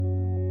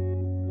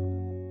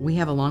We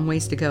have a long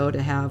ways to go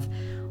to have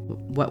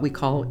what we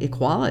call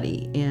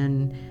equality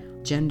in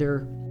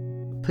gender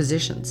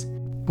positions.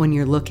 When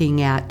you're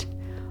looking at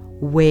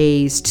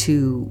ways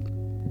to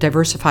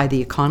diversify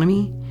the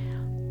economy,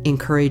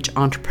 encourage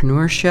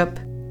entrepreneurship,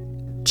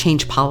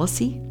 change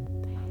policy,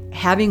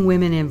 having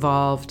women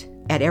involved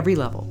at every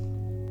level,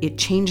 it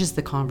changes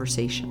the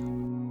conversation.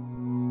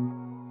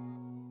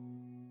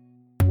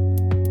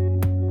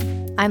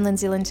 I'm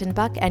Lindsay Linton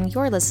Buck, and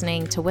you're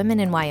listening to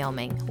Women in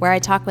Wyoming, where I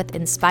talk with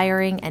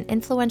inspiring and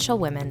influential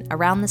women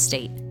around the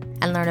state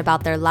and learn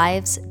about their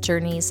lives,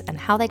 journeys, and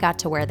how they got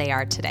to where they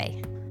are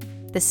today.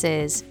 This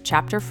is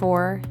Chapter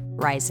 4,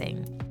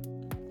 Rising.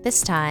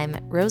 This time,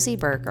 Rosie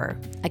Berger,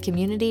 a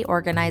community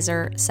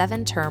organizer,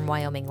 7-term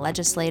Wyoming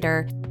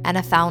legislator, and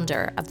a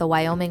founder of the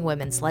Wyoming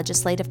Women's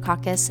Legislative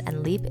Caucus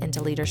and Leap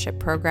into Leadership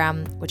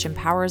program, which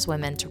empowers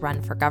women to run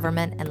for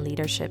government and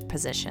leadership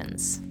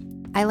positions.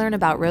 I learn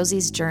about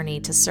Rosie's journey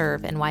to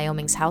serve in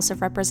Wyoming's House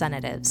of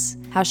Representatives,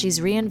 how she's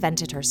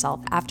reinvented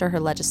herself after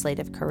her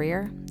legislative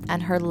career,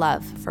 and her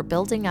love for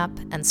building up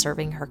and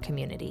serving her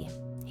community.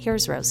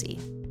 Here's Rosie.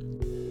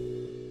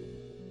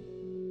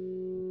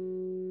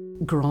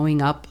 Growing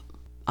up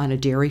on a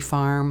dairy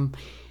farm,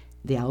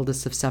 the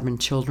eldest of 7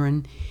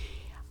 children,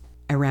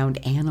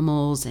 around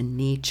animals and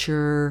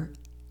nature,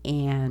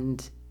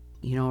 and,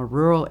 a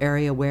rural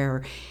area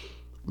where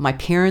my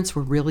parents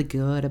were really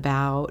good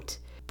about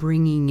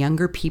bringing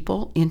younger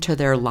people into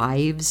their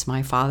lives.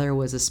 My father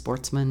was a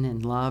sportsman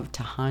and loved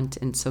to hunt,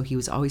 and so he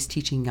was always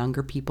teaching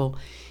younger people,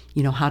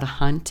 how to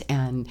hunt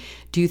and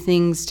do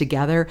things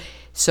together.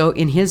 So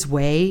in his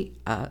way,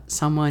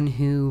 someone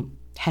who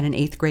had an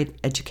 8th grade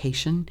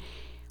education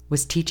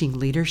was teaching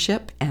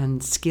leadership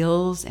and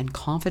skills and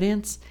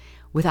confidence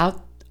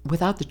without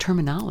the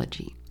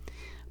terminology,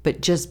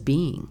 but just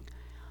being.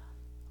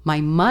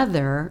 My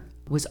mother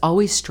was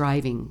always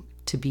striving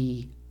to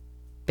be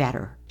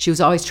better. She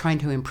was always trying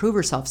to improve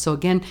herself. So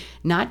again,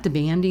 not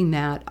demanding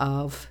that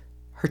of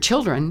her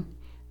children,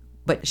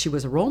 but she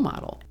was a role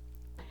model.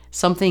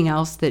 Something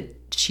else that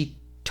she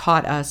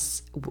taught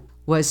us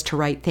was to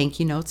write thank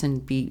you notes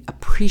and be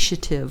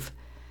appreciative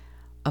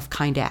of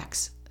kind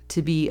acts,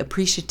 to be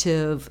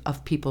appreciative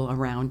of people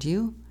around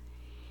you.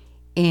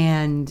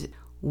 And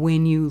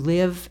when you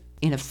live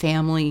in a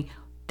family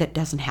that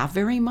doesn't have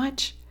very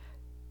much,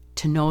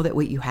 to know that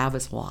what you have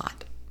is a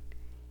lot.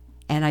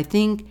 And I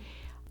think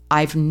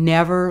I've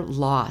never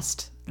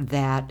lost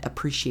that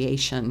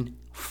appreciation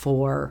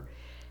for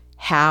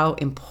how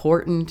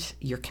important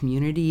your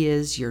community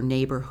is, your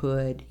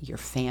neighborhood, your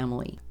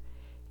family.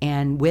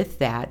 And with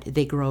that,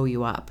 they grow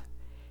you up.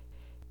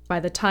 By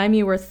the time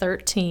you were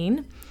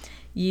 13,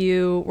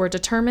 you were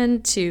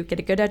determined to get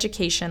a good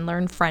education,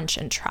 learn French,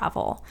 and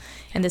travel.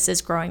 And this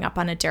is growing up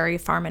on a dairy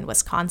farm in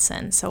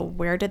Wisconsin. So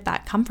where did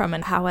that come from,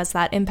 and how has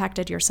that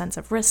impacted your sense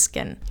of risk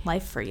and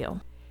life for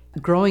you?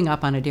 Growing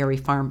up on a dairy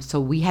farm, so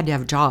we had to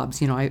have jobs.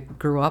 I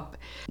grew up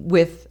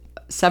with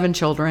 7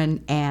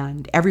 children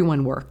and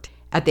everyone worked.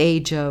 At the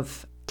age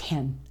of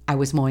 10, I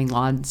was mowing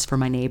lawns for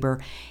my neighbor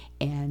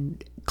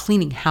and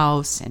cleaning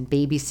house and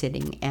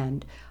babysitting.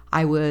 And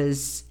I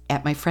was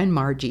at my friend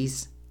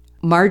Margie's.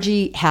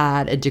 Margie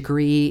had a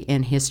degree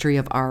in history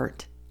of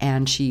art,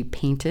 and she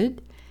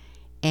painted,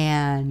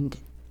 and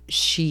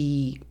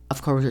she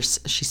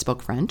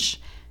spoke French.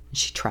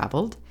 She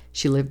traveled.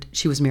 She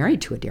was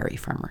married to a dairy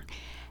farmer.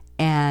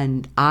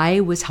 And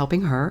I was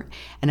helping her,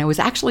 and I was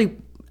actually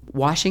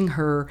washing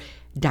her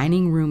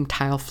dining room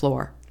tile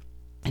floor.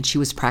 And she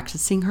was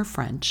practicing her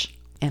French.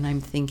 And I'm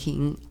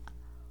thinking,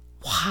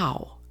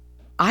 wow,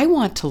 I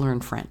want to learn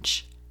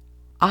French.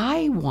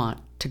 I want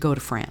to go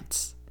to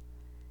France.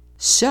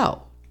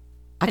 So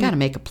I got to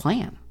make a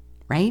plan,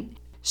 right?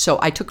 So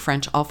I took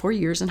French all 4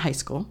 years in high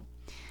school.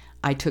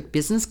 I took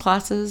business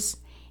classes,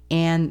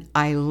 and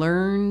I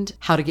learned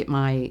how to get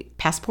my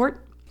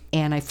passport.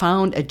 And I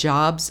found a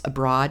jobs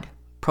abroad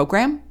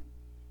program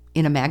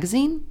in a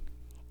magazine,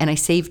 and I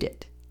saved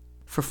it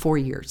for 4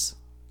 years.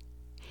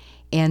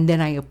 And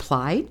then I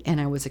applied,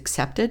 and I was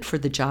accepted for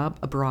the job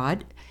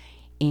abroad.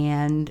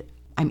 And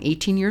I'm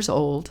 18 years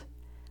old.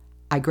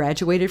 I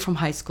graduated from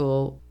high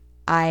school.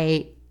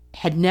 I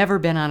had never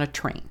been on a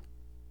train,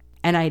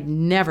 and I'd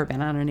never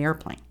been on an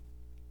airplane.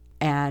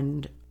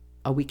 And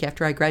a week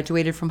after I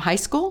graduated from high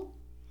school,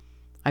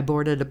 I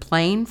boarded a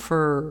plane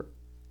for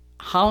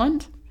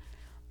Holland.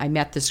 I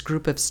met this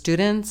group of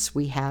students.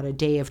 We had a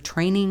day of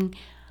training.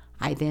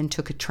 I then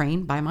took a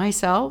train by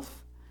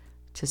myself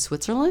to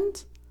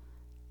Switzerland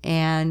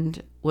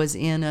and was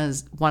in a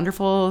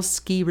wonderful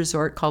ski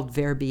resort called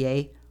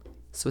Verbier,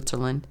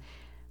 Switzerland,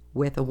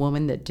 with a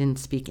woman that didn't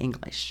speak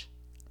English.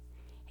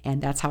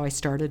 And that's how I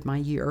started my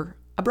year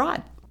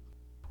abroad.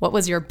 What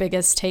was your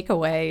biggest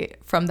takeaway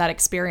from that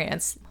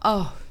experience?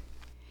 Oh,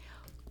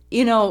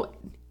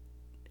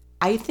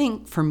 I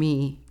think for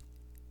me,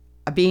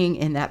 being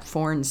in that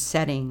foreign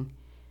setting,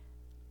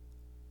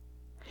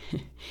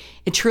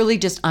 it truly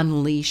just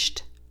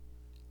unleashed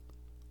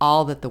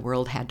all that the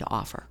world had to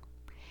offer.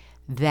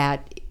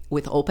 That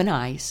with open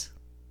eyes,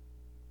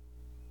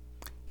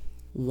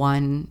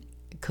 one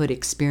could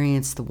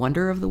experience the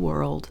wonder of the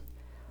world,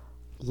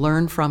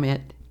 learn from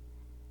it,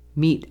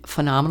 meet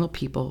phenomenal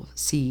people,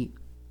 see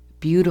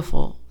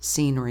beautiful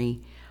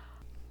scenery,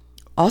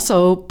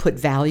 also put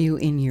value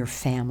in your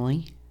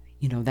family.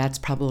 You know, that's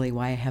probably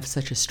why I have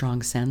such a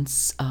strong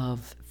sense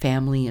of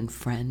family and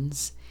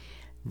friends,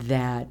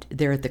 that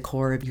they're at the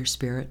core of your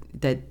spirit,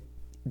 that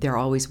they're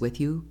always with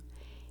you,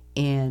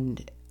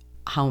 and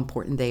how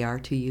important they are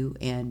to you.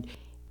 And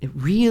it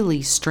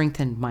really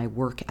strengthened my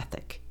work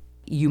ethic.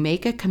 You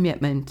make a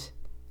commitment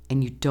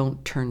and you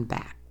don't turn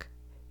back.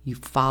 You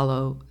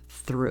follow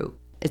through.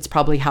 It's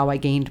probably how I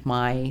gained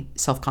my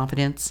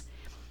self-confidence,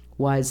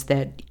 was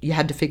that you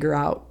had to figure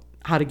out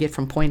how to get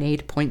from point A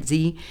to point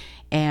Z,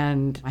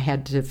 and I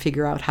had to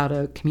figure out how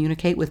to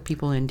communicate with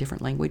people in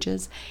different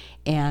languages.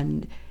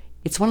 And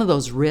it's one of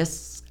those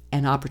risks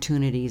and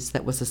opportunities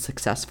that was a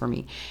success for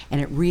me.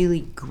 And it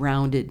really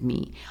grounded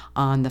me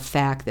on the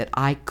fact that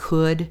I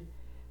could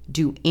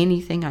do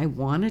anything I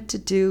wanted to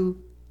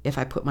do if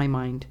I put my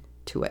mind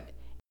to it.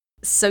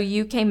 So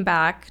you came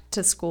back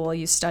to school,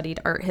 you studied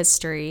art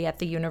history at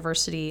the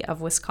University of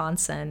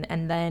Wisconsin,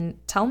 and then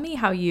tell me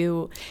how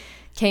you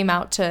came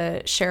out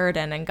to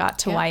Sheridan and got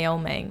to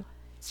Wyoming.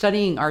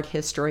 Studying art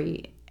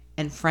history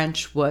and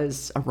French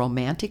was a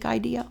romantic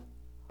idea,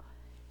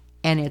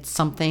 and it's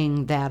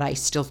something that I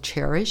still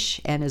cherish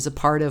and is a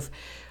part of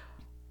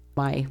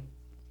my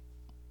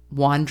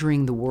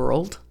wandering the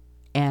world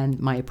and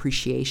my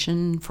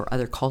appreciation for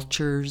other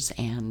cultures.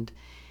 And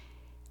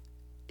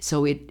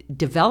so it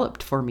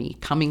developed for me,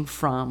 coming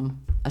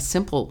from a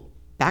simple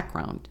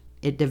background.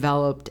 It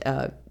developed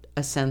a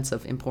sense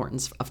of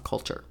importance of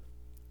culture.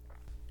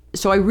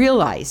 So I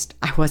realized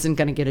I wasn't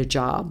going to get a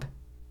job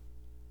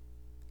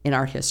in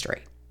art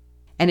history.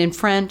 And in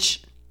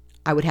French,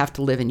 I would have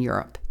to live in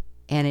Europe.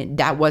 And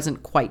that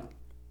wasn't quite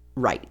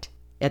right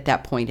at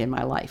that point in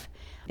my life.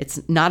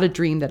 It's not a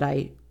dream that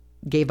I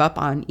gave up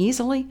on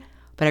easily,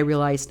 but I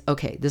realized,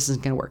 okay, this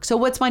isn't going to work. So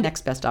what's my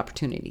next best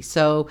opportunity?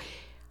 So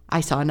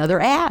I saw another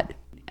ad.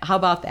 How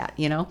about that,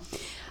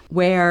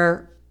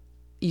 where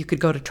you could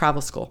go to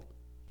travel school.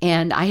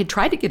 And I had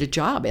tried to get a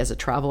job as a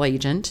travel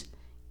agent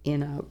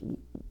in a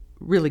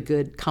really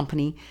good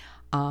company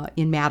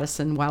in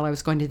Madison while I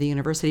was going to the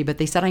university, but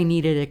they said I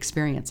needed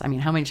experience. I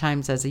mean, how many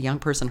times as a young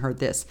person heard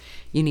this?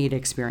 You need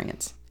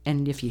experience.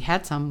 And if you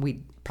had some,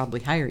 we'd probably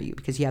hire you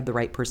because you have the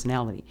right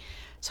personality.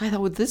 So I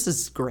thought, well, this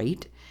is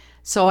great.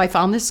 So I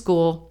found this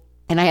school,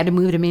 and I had to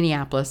move to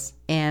Minneapolis,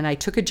 and I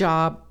took a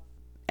job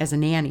as a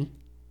nanny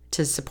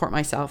to support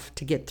myself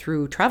to get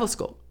through travel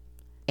school.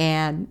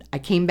 And I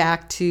came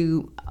back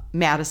to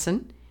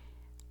Madison,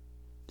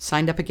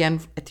 signed up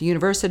again at the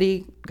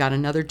university, got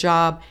another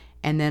job,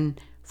 and then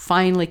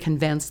finally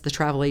convinced the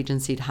travel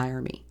agency to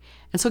hire me.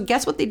 And so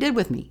guess what they did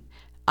with me?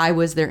 I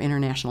was their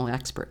international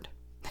expert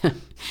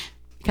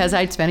because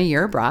I'd spent a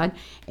year abroad,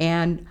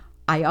 and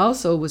I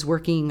also was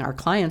working, our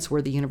clients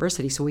were the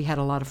university, so we had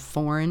a lot of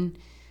foreign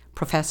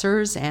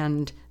professors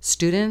and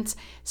students.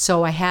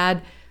 So I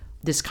had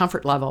this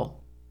comfort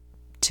level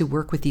to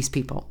work with these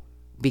people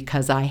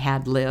because I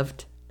had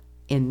lived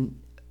in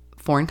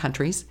foreign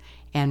countries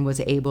and was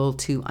able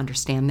to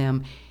understand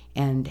them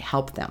and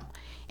help them.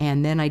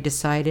 And then I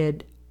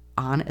decided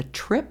on a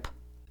trip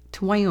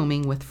to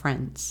Wyoming with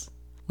friends.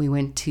 We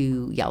went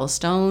to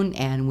Yellowstone,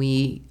 and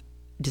we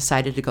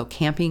decided to go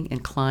camping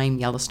and climb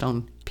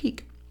Yellowstone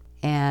Peak.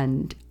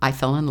 And I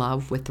fell in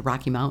love with the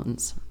Rocky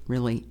Mountains,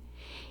 really.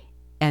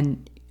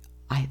 And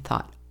I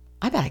thought,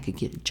 I bet I could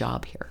get a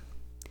job here.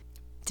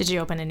 Did you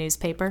open a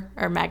newspaper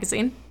or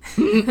magazine?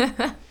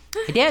 I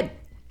did.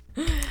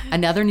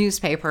 Another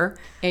newspaper.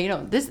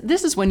 And,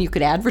 this is when you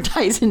could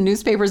advertise in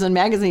newspapers and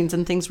magazines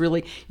and things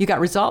really, you got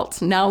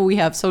results. Now we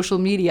have social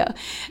media.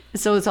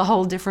 So it's a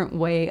whole different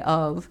way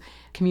of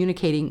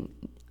communicating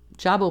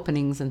job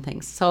openings and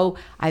things. So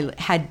I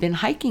had been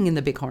hiking in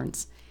the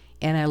Bighorns,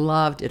 and I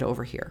loved it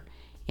over here.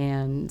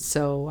 And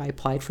so I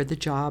applied for the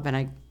job, and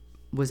I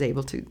was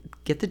able to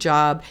get the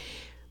job,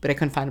 but I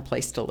couldn't find a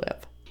place to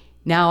live.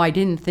 Now, I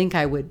didn't think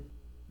I would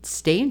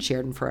stay in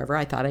Sheridan forever.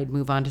 I thought I'd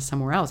move on to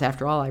somewhere else.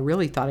 After all, I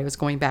really thought I was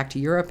going back to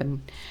Europe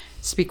and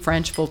speak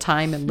French full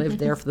time and live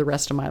there for the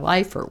rest of my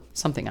life or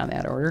something on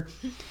that order.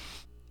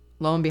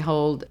 Lo and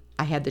behold,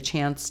 I had the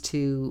chance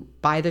to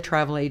buy the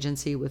travel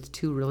agency with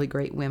two really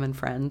great women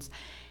friends.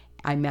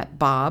 I met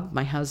Bob,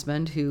 my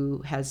husband,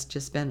 who has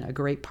just been a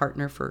great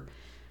partner for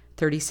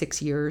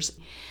 36 years.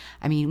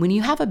 I mean, when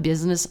you have a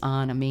business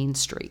on a main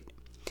street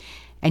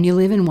and you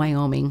live in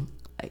Wyoming,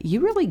 you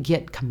really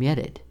get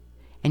committed.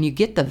 And you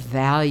get the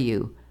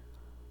value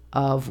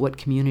of what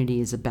community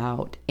is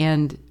about.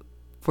 And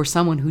for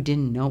someone who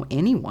didn't know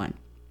anyone,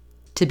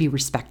 to be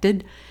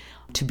respected,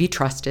 to be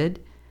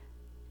trusted,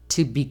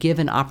 to be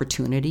given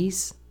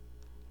opportunities,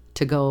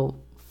 to go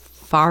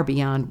far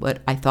beyond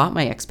what I thought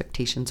my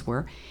expectations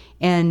were.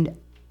 And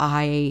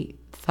I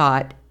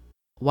thought,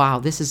 wow,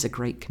 this is a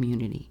great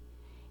community.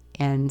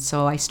 And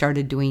so I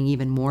started doing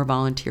even more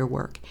volunteer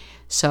work.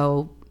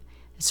 So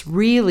it's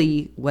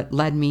really what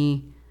led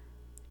me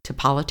to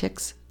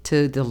politics,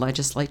 to the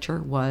legislature,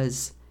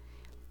 was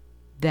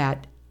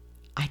that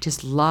I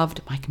just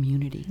loved my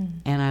community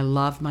and I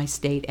loved my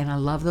state and I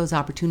love those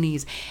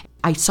opportunities.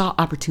 I saw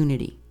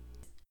opportunity.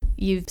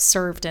 You've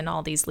served in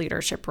all these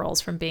leadership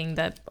roles, from being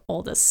the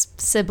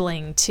oldest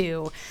sibling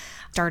to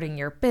starting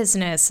your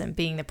business and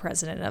being the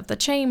president of the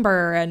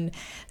chamber and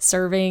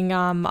serving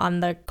on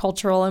the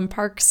Cultural and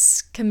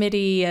Parks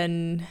Committee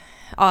and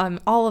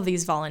all of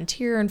these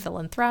volunteer and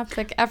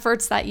philanthropic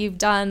efforts that you've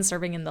done,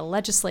 serving in the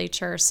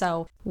legislature.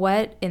 So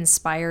what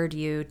inspired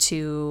you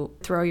to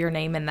throw your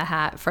name in the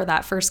hat for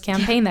that first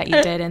campaign that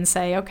you did and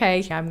say,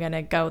 okay, I'm going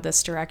to go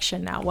this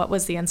direction now? What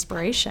was the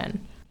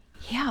inspiration?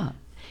 Yeah.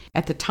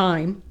 At the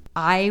time,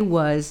 I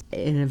was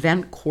an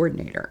event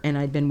coordinator and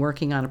I'd been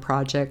working on a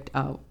project,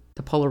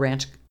 the Polo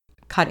Ranch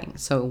cutting.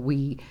 So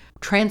we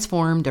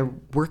transformed a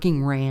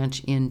working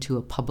ranch into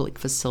a public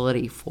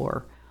facility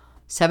for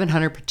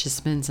 700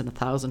 participants and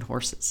 1,000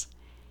 horses.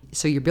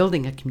 So you're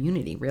building a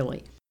community,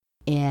 really.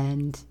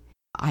 And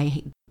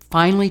I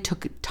finally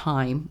took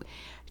time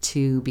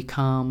to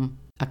become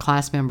a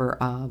class member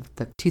of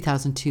the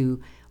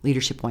 2002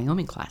 Leadership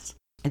Wyoming class.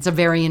 It's a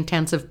very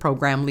intensive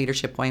program,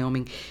 Leadership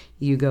Wyoming.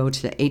 You go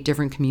to 8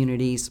 different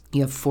communities.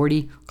 You have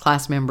 40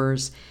 class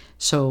members.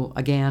 So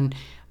again,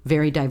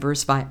 very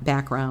diverse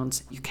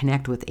backgrounds. You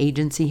connect with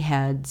agency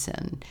heads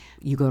and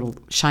you go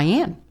to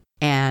Cheyenne.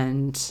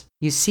 And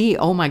you see,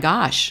 oh my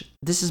gosh,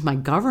 this is my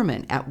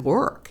government at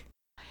work.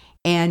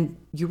 And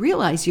you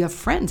realize you have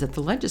friends at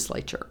the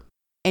legislature.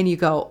 And you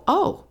go,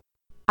 oh,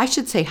 I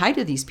should say hi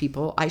to these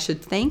people. I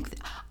should thank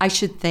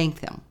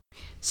them.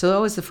 So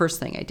that was the first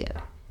thing I did,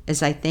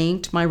 is I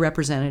thanked my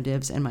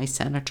representatives and my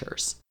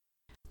senators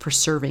for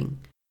serving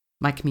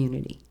my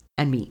community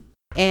and me.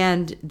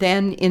 And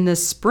then in the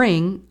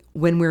spring,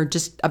 when we were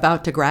just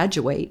about to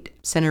graduate,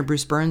 Senator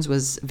Bruce Burns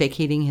was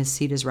vacating his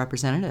seat as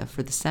representative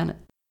for the Senate.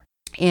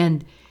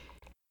 And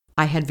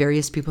I had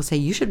various people say,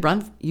 you should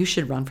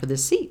run for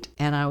this seat.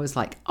 And I was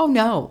like, oh,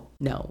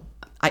 no,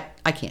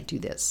 I can't do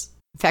this.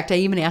 In fact, I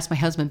even asked my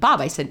husband,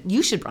 Bob, I said,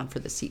 you should run for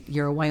this seat.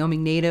 You're a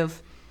Wyoming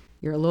native.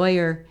 You're a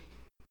lawyer.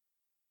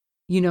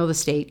 You know the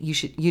state.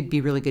 You'd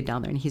be really good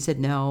down there. And he said,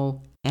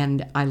 no.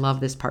 And I love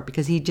this part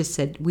because he just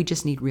said, we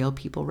just need real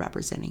people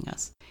representing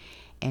us.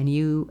 And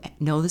you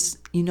know this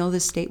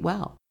state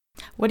well.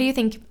 What do you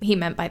think he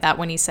meant by that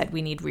when he said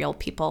we need real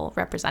people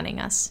representing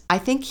us? I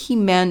think he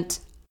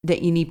meant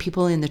that you need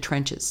people in the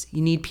trenches.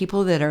 You need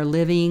people that are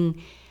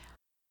living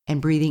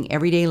and breathing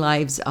everyday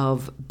lives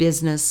of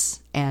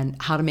business and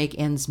how to make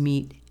ends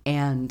meet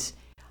and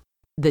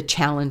the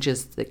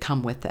challenges that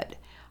come with it.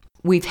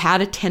 We've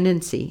had a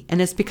tendency,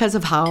 and it's because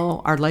of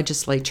how our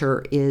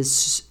legislature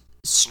is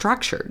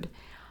structured,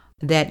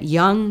 that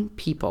young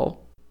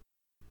people,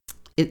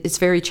 it's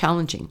very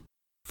challenging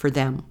for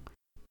them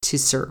to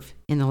serve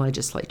in the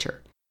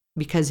legislature.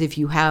 Because if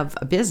you have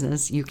a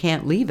business, you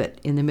can't leave it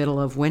in the middle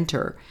of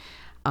winter.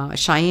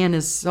 Cheyenne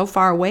is so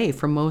far away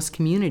from most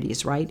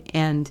communities, right?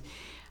 And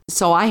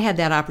so I had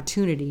that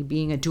opportunity,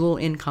 being a dual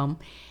income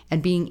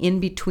and being in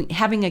between,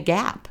 having a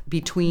gap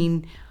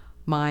between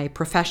my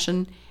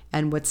profession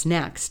and what's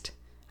next.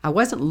 I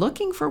wasn't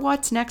looking for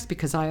what's next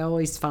because I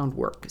always found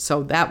work.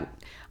 So that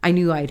I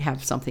knew I'd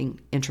have something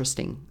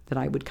interesting that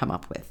I would come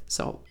up with.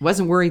 So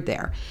wasn't worried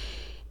there.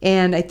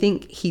 And I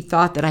think he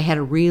thought that I had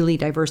a really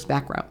diverse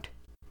background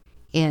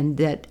and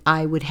that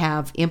I would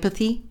have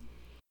empathy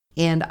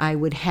and I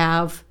would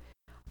have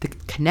the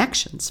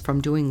connections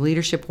from doing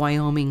Leadership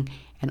Wyoming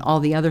and all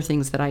the other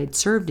things that I had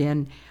served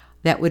in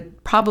that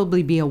would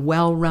probably be a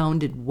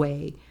well-rounded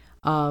way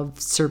of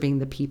serving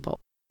the people.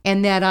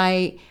 And that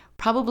I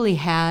probably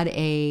had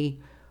a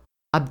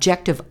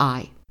objective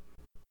eye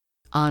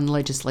on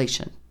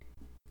legislation.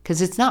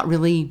 Because it's not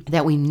really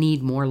that we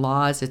need more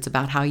laws, it's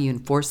about how you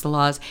enforce the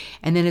laws.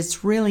 And then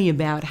it's really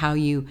about how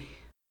you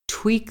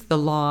tweak the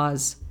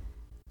laws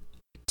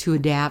to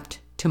adapt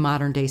to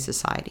modern day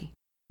society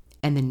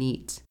and the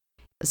needs.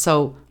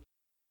 So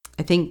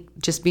I think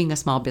just being a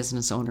small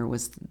business owner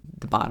was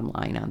the bottom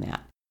line on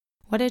that.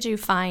 What did you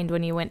find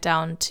when you went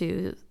down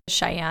to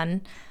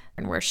Cheyenne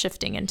and were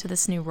shifting into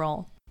this new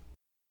role?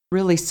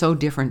 Really so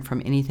different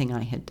from anything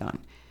I had done.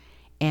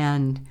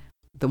 And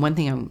the one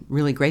thing I'm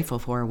really grateful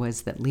for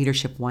was that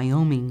Leadership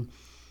Wyoming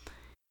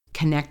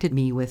connected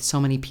me with so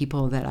many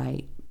people that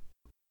I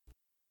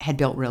had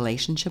built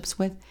relationships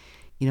with.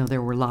 You know,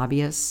 there were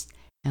lobbyists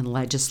and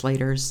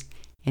legislators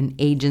and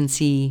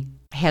agency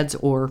heads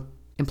or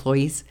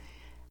employees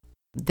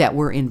that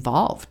were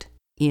involved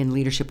in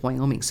Leadership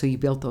Wyoming. So you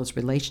built those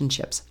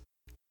relationships.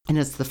 And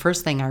it's the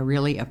first thing I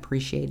really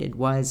appreciated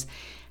was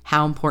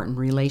how important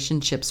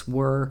relationships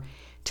were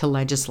to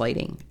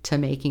legislating, to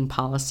making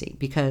policy.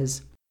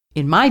 Because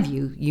in my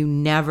view, you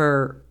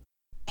never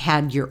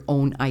had your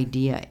own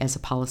idea as a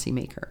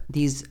policymaker.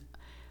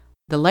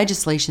 The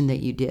legislation that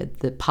you did,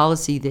 the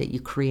policy that you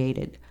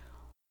created,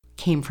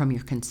 came from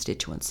your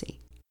constituency.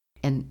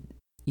 And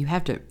you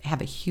have to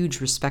have a huge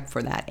respect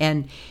for that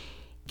and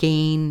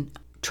gain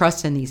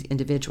trust in these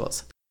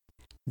individuals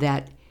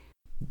that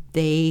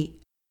they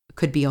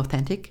could be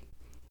authentic.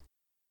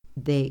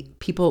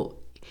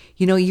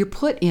 You're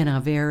put in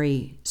a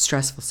very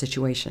stressful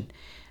situation.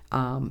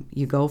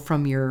 You go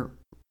from your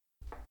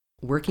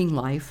working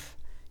life,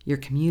 your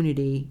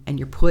community, and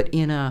you're put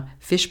in a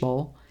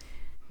fishbowl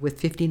with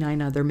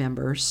 59 other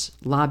members,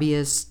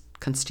 lobbyists,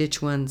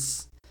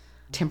 constituents,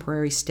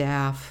 temporary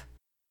staff,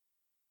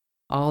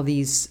 all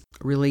these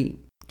really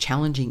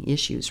challenging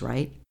issues,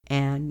 right?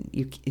 And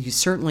you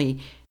certainly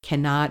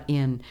cannot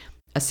in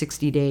a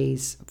 60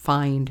 days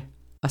find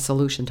a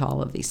solution to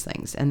all of these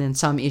things. And then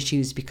some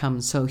issues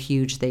become so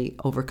huge they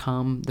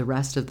overcome the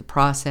rest of the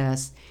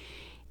process,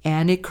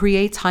 and it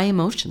creates high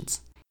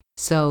emotions.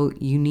 So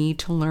you need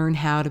to learn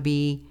how to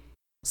be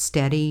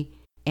steady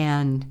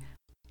and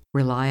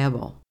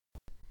reliable.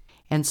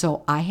 And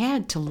so I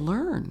had to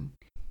learn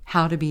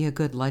how to be a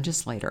good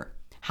legislator,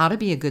 how to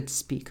be a good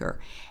speaker,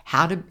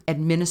 how to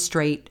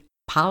administrate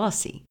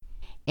policy,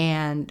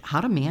 and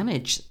how to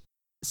manage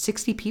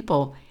 60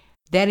 people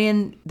that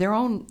in their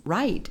own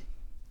right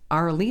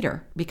are a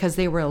leader because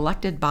they were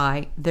elected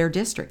by their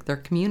district, their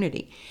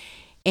community.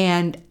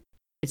 And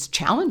it's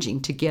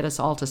challenging to get us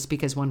all to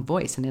speak as one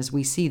voice. And as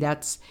we see,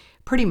 that's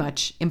pretty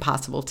much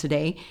impossible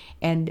today.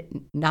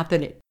 And not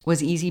that it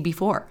was easy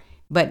before,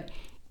 but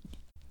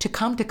to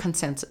come to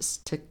consensus,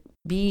 to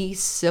be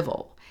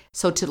civil.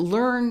 So to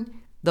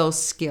learn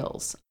those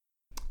skills,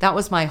 that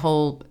was my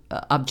whole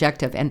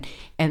objective. And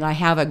I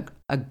have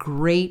a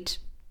great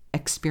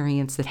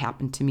experience that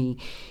happened to me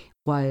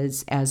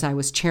was as I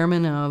was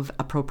chairman of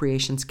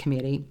Appropriations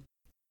Committee,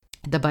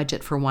 the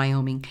budget for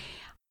Wyoming.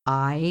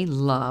 I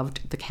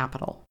loved the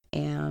Capitol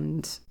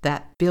and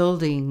that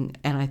building,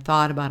 and I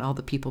thought about all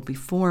the people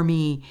before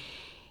me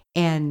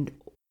and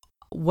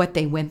what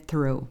they went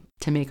through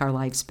to make our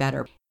lives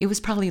better. It was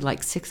probably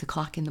like 6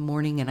 o'clock in the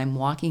morning, and I'm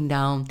walking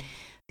down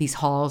these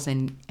halls,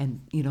 and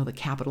you know, the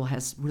Capitol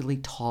has really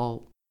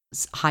tall,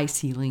 high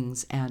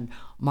ceilings and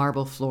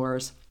marble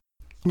floors,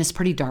 and it's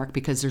pretty dark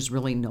because there's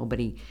really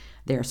nobody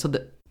there, so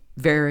the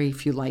very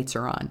few lights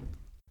are on.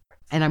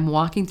 And I'm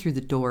walking through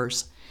the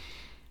doors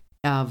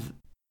of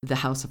the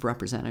House of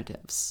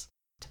Representatives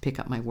to pick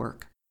up my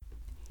work,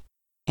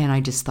 and I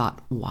just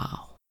thought,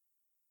 wow,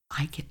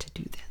 I get to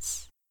do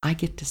this. I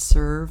get to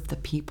serve the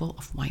people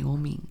of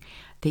Wyoming.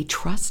 They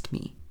trust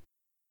me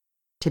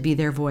to be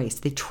their voice.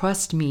 They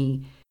trust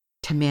me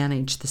to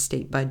manage the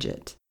state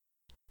budget.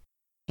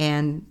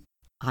 And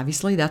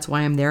obviously that's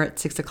why I'm there at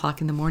 6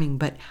 o'clock in the morning.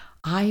 But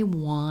I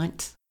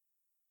want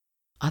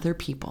other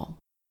people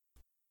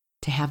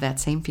to have that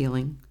same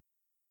feeling.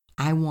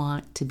 I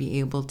want to be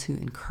able to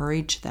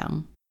encourage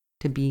them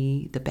to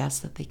be the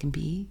best that they can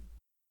be.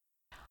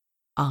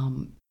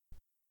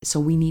 So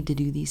we need to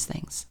do these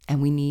things,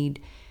 and we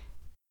need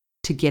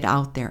to get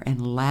out there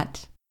and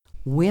let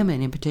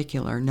women in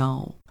particular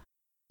know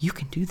you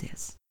can do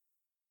this.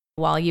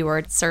 While you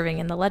were serving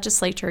in the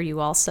legislature, you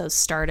also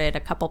started a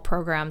couple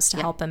programs to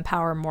help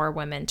empower more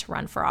women to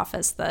run for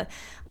office, the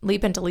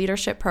Leap into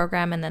Leadership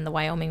program and then the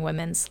Wyoming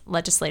Women's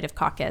Legislative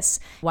Caucus.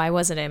 Why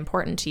was it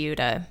important to you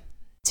to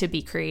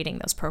be creating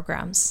those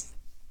programs?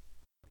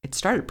 It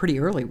started pretty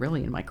early,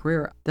 really, in my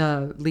career,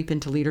 the Leap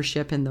into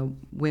Leadership and the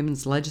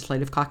Women's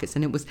Legislative Caucus.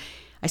 And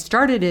I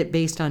started it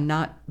based on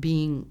not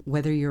being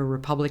whether you're a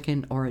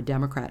Republican or a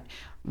Democrat,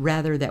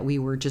 rather that we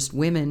were just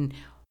women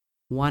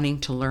wanting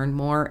to learn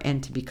more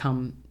and to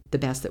become the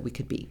best that we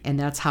could be. And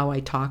that's how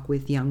I talk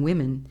with young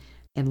women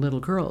and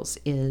little girls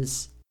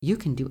is you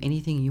can do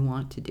anything you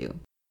want to do.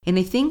 And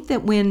I think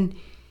that when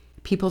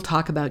people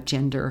talk about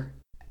gender,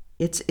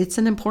 it's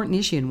an important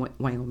issue in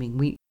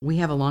Wyoming. We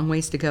have a long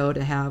ways to go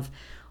to have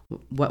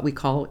what we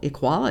call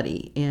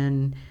equality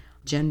in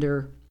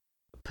gender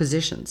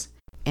positions.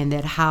 And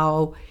that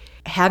how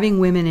having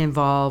women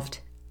involved,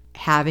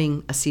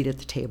 having a seat at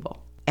the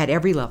table at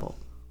every level,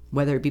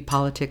 whether it be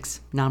politics,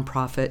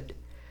 nonprofit,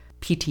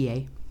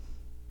 PTA,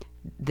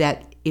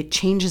 that it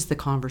changes the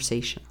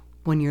conversation.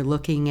 When you're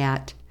looking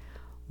at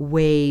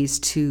ways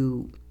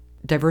to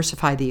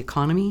diversify the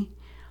economy,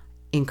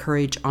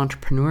 encourage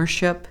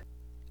entrepreneurship,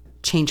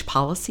 change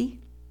policy,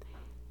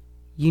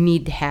 you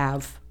need to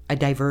have a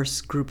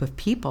diverse group of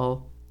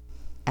people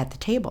at the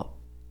table,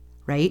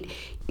 right?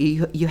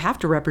 You have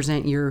to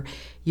represent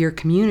your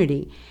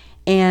community.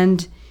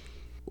 And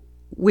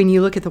when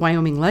you look at the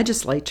Wyoming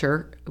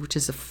legislature, which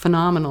is a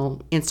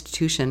phenomenal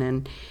institution,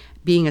 and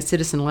being a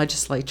citizen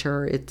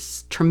legislature,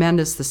 it's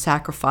tremendous the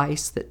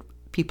sacrifice that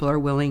people are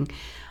willing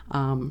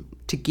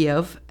to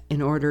give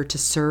in order to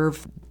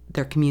serve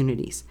their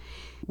communities.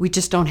 We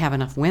just don't have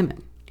enough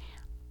women.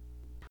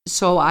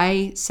 So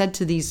I said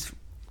to these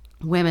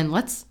women,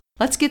 let's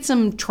get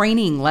some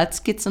training,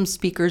 let's get some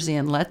speakers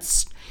in,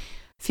 let's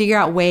figure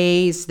out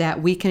ways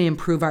that we can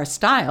improve our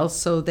styles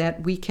so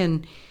that we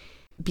can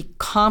be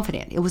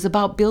confident. It was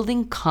about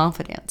building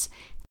confidence.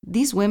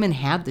 These women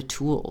had the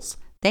tools.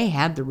 They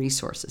had the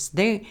resources.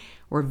 They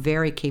were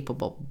very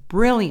capable,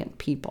 brilliant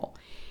people.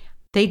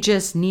 They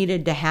just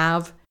needed to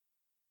have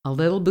a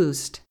little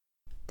boost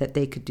that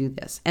they could do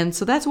this. And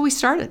so that's what we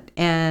started.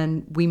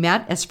 And we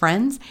met as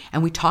friends,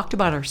 and we talked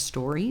about our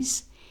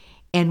stories,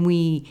 and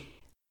we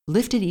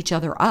lifted each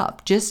other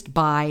up just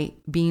by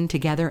being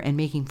together and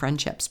making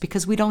friendships,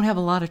 because we don't have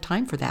a lot of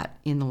time for that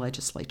in the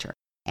legislature.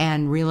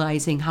 and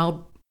realizing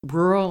how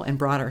rural and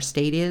broad our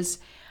state is,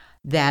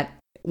 that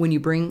when you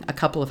bring a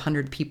couple of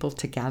hundred people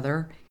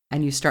together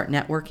and you start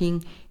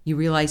networking, you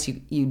realize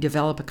you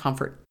develop a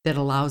comfort that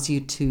allows you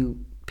to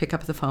pick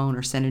up the phone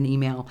or send an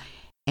email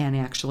and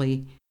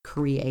actually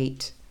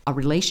create a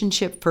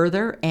relationship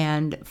further.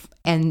 And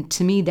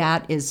to me,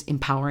 that is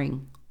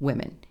empowering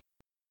women.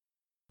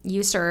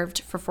 You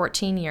served for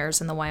 14 years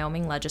in the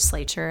Wyoming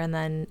legislature, and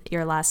then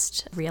your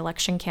last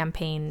re-election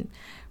campaign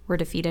were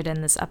defeated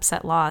in this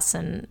upset loss.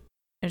 And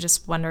I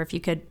just wonder if you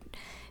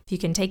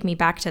can take me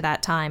back to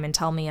that time and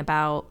tell me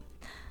about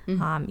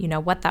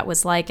what that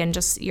was like, and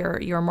just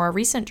your more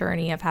recent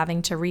journey of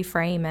having to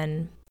reframe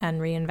and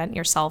reinvent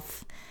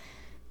yourself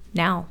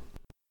now.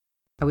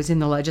 I was in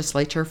the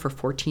legislature for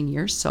 14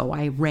 years, so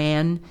I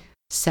ran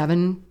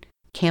 7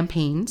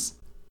 campaigns.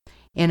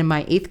 And in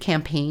my 8th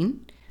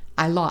campaign,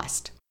 I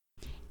lost.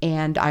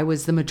 And I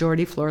was the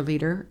majority floor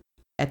leader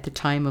at the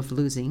time of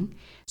losing,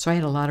 so I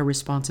had a lot of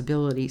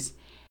responsibilities.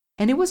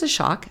 And it was a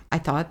shock. I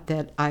thought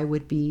that I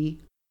would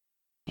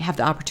have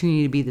the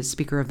opportunity to be the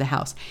Speaker of the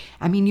House.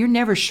 I mean, you're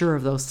never sure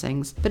of those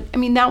things. But, I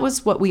mean, that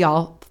was what we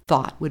all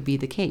thought would be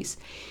the case.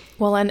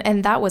 Well,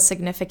 and that was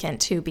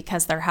significant, too,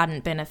 because there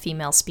hadn't been a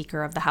female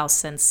Speaker of the House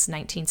since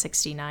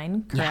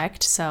 1969,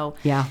 correct? Yeah. So,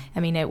 yeah. I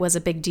mean, it was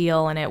a big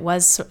deal, and it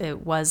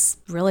was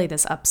really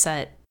this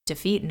upset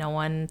defeat. No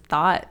one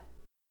thought,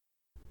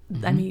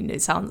 I mean,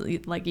 it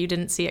sounds like you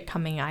didn't see it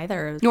coming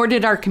either. Nor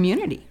did our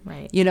community.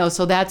 Right.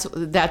 So that's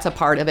a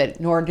part of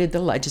it, nor did the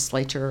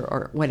legislature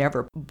or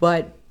whatever.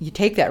 But you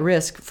take that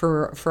risk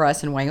for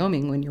us in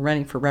Wyoming when you're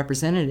running for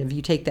representative.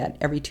 You take that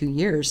every 2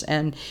 years.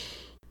 And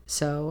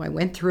so I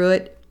went through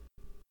it.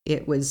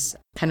 It was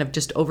kind of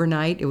just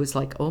overnight. It was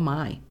like, oh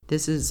my,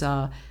 this is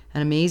an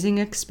amazing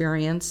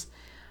experience.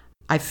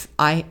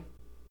 I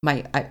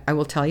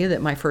will tell you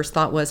that my first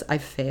thought was, I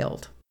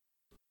failed.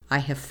 I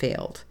have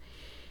failed.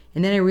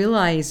 And then I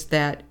realized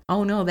that,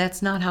 oh no,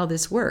 that's not how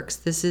this works.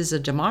 This is a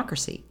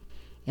democracy,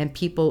 and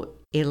people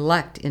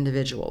elect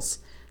individuals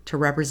to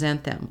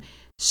represent them.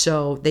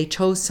 So they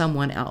chose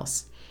someone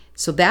else.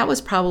 So that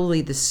was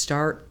probably the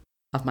start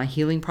of my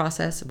healing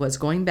process, was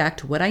going back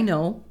to what I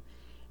know,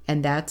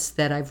 and that's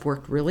that I've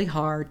worked really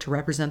hard to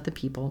represent the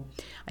people.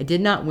 I did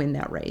not win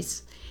that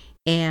race,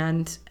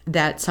 and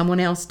that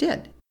someone else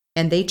did,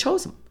 and they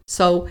chose them.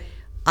 So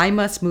I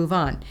must move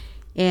on.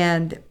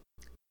 And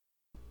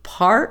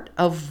part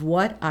of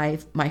what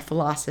my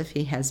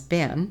philosophy has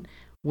been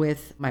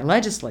with my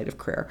legislative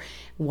career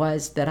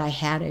was that I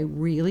had a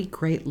really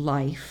great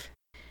life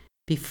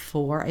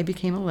before I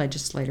became a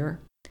legislator.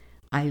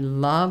 I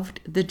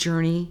loved the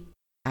journey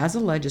as a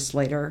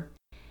legislator,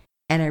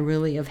 and I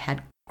really have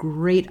had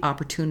great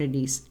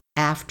opportunities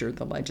after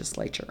the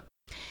legislature.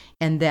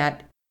 And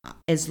that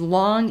as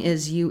long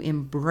as you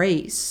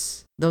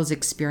embrace those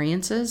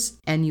experiences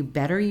and you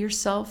better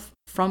yourself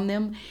from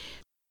them,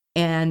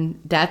 and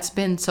that's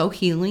been so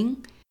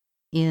healing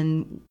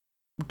in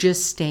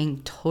just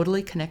staying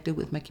totally connected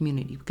with my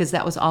community, because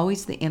that was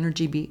always the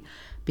energy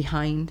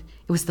behind,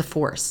 it was the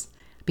force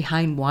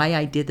behind why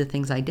I did the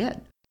things I did.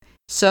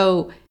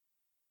 So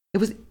it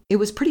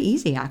was pretty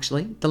easy,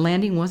 actually. The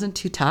landing wasn't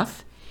too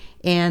tough.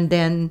 And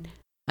then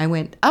I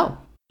went, oh,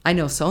 I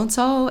know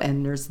so-and-so,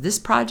 and there's this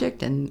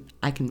project, and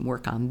I can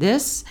work on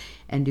this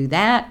and do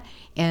that.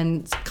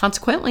 And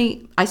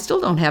consequently, I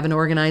still don't have an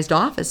organized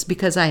office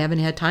because I haven't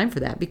had time for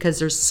that, because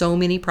there's so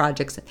many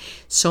projects,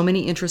 so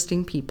many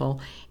interesting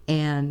people,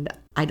 and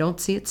I don't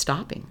see it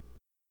stopping.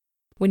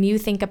 When you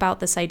think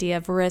about this idea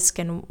of risk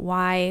and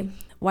why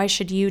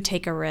should you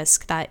take a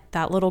risk,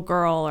 that little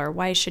girl, or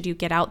why should you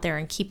get out there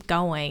and keep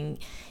going?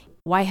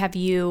 Why have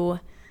you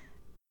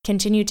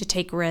continued to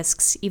take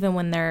risks even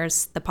when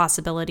there's the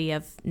possibility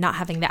of not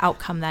having the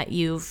outcome that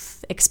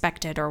you've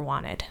expected or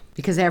wanted?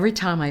 Because every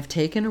time I've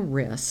taken a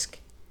risk,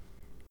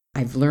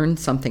 I've learned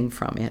something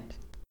from it.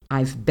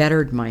 I've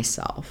bettered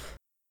myself.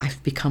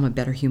 I've become a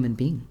better human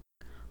being.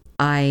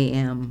 I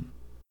am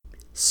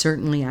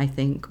certainly, I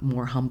think,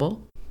 more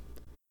humble.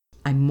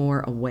 I'm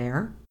more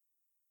aware.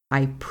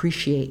 I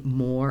appreciate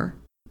more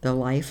the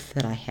life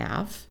that I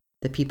have,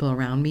 the people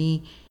around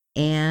me,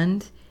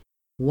 and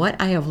what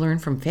I have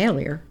learned from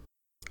failure,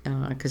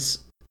 because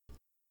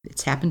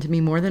it's happened to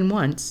me more than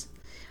once.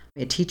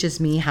 It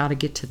teaches me how to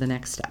get to the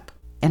next step.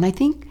 And I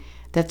think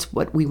that's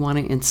what we want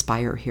to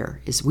inspire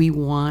here, is we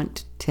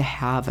want to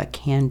have a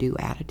can-do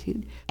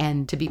attitude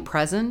and to be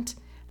present,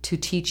 to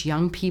teach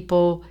young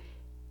people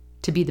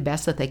to be the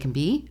best that they can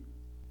be,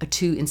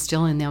 to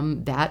instill in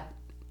them that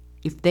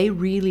if they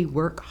really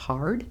work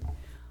hard,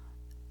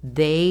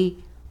 they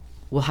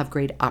will have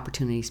great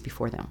opportunities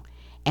before them.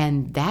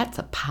 And that's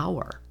a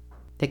power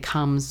that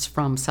comes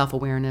from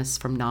self-awareness,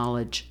 from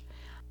knowledge,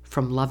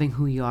 from loving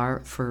who you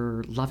are,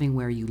 for loving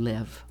where you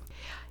live.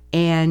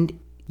 And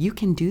you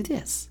can do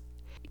this.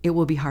 It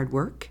will be hard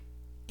work.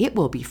 It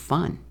will be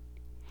fun.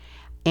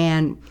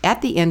 And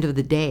at the end of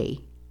the day,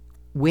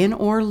 win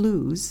or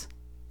lose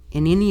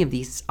in any of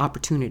these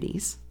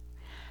opportunities,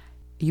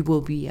 you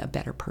will be a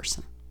better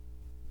person.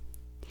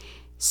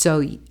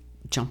 So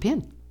jump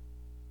in.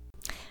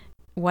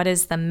 what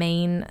is the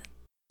main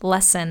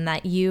lesson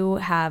that you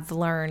have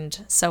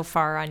learned so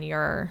far on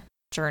your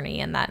journey,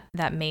 and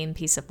that main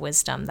piece of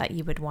wisdom that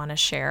you would want to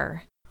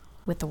share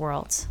with the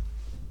world?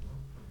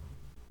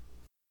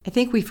 I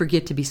think we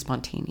forget to be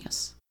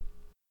spontaneous.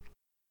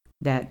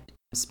 That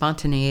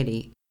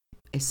spontaneity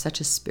is such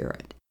a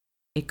spirit.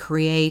 It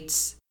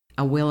creates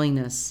a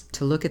willingness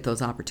to look at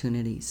those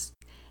opportunities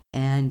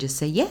and just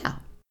say, yeah,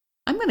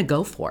 I'm going to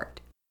go for it.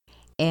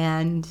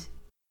 And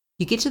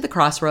you get to the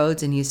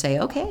crossroads and you say,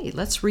 okay,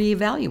 let's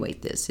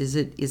reevaluate this. Is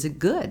it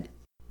good?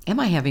 Am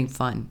I having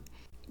fun?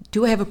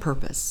 Do I have a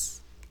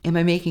purpose? Am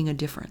I making a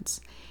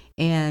difference?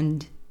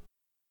 And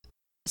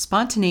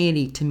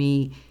spontaneity to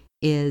me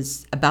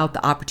is about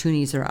the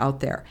opportunities that are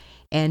out there.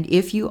 And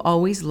if you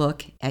always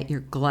look at your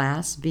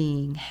glass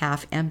being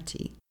half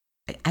empty,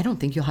 I don't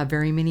think you'll have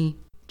very many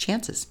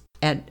chances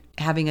at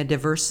having a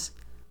diverse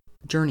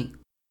journey.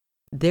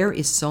 There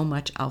is so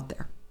much out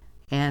there.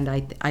 And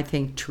I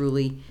think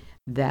truly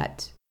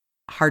that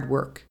hard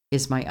work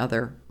is my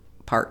other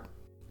part.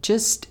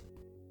 Just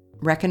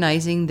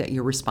recognizing that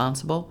you're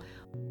responsible,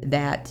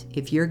 that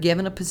if you're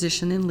given a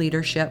position in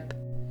leadership,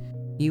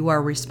 you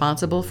are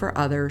responsible for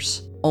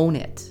others. Own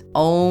it.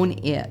 Own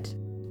it.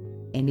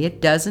 And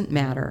it doesn't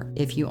matter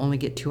if you only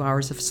get 2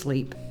 hours of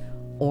sleep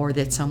or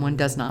that someone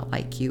does not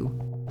like you.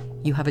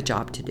 You have a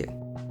job to do.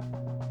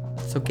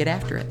 So get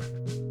after it.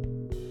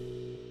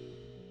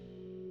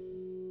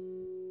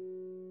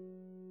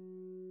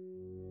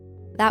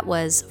 That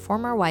was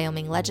former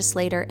Wyoming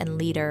legislator and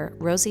leader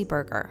Rosie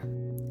Berger.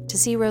 To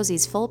see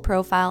Rosie's full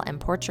profile and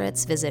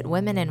portraits, visit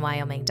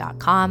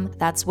womeninwyoming.com.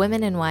 That's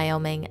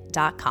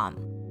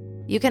womeninwyoming.com.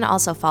 You can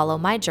also follow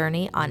my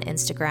journey on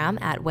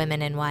Instagram at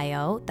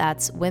womeninwyo,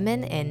 that's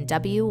women in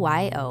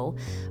WYO,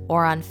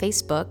 or on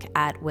Facebook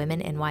at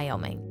Women in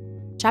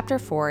Wyoming. Chapter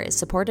 4 is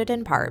supported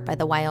in part by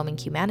the Wyoming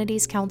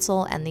Humanities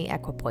Council and the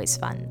Equipoise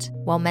Fund.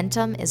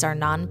 Momentum is our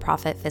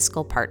nonprofit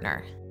fiscal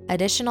partner.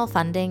 Additional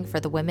funding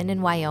for the Women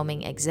in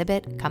Wyoming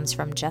exhibit comes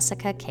from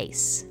Jessica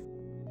Case.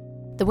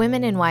 The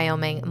Women in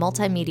Wyoming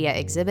multimedia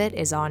exhibit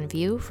is on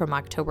view from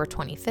October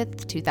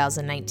 25th,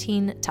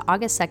 2019 to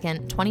August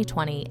 2nd,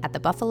 2020 at the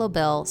Buffalo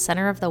Bill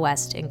Center of the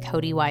West in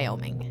Cody,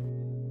 Wyoming.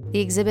 The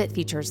exhibit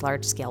features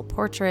large-scale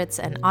portraits,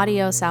 an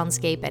audio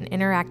soundscape, and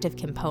interactive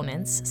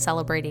components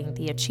celebrating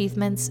the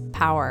achievements,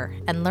 power,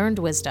 and learned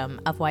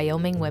wisdom of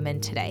Wyoming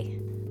women today.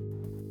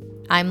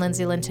 I'm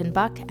Lindsay Linton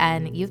Buck,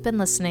 and you've been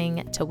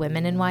listening to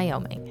Women in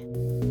Wyoming.